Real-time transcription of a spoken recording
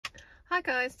Hi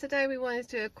guys, today we wanted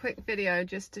to do a quick video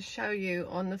just to show you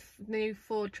on the new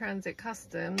Ford Transit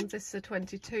Custom, this is a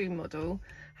 22 model,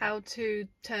 how to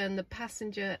turn the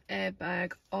passenger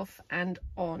airbag off and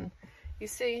on. You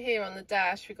see here on the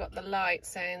dash we've got the light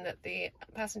saying that the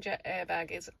passenger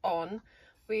airbag is on.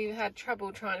 We had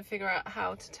trouble trying to figure out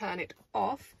how to turn it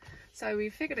off, so we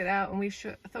figured it out and we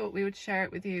thought we would share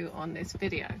it with you on this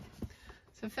video.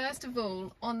 So first of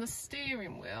all, on the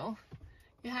steering wheel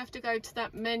you have to go to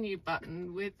that menu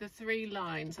button with the three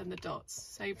lines and the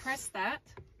dots. So you press that,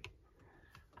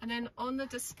 and then on the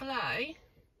display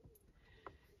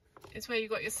is where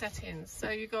you've got your settings. So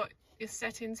you've got your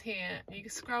settings here. You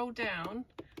scroll down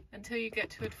until you get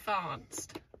to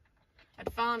advanced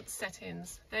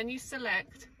settings. Then you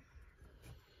select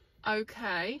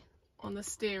OK on the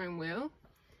steering wheel,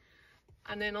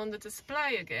 and then on the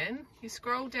display again you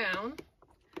scroll down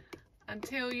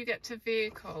until you get to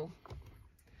vehicle.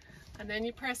 And then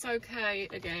you press OK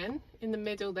again in the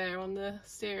middle there on the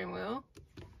steering wheel.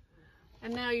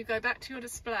 And now you go back to your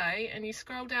display and you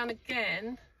scroll down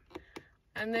again,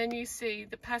 and then you see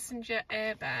the passenger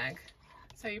airbag.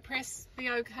 So you press the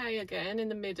OK again in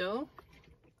the middle.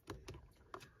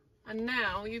 And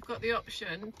now you've got the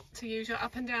option to use your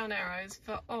up and down arrows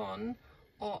for on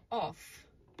or off.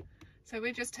 So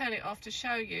we'll just turn it off to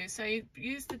show you. So you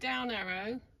use the down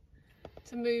arrow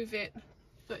to move it,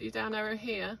 got your down arrow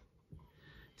here,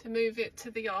 to move it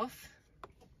to the off,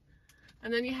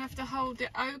 and then you have to hold the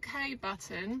OK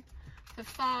button for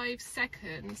 5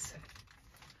 seconds.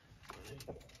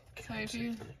 So if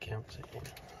you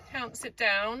counts it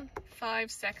down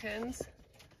 5 seconds,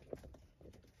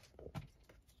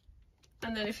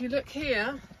 and then if you look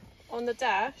here on the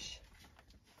dash,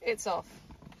 it's off.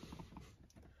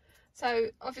 So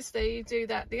obviously you do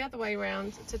that the other way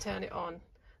around to turn it on.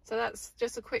 So that's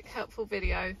just a quick helpful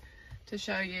video to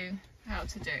show you how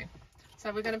to do.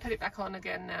 So we're going to put it back on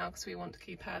again now because we want to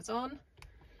keep ours on.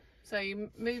 So you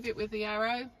move it with the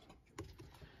arrow,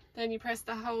 then you press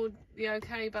the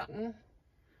OK button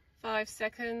 5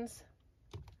 seconds.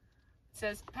 It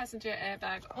says passenger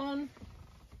airbag on.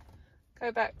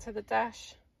 Go back to the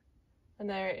dash, and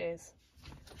there it is.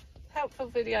 Helpful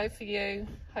video for you.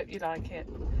 Hope you like it.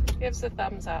 Give us a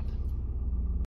thumbs up.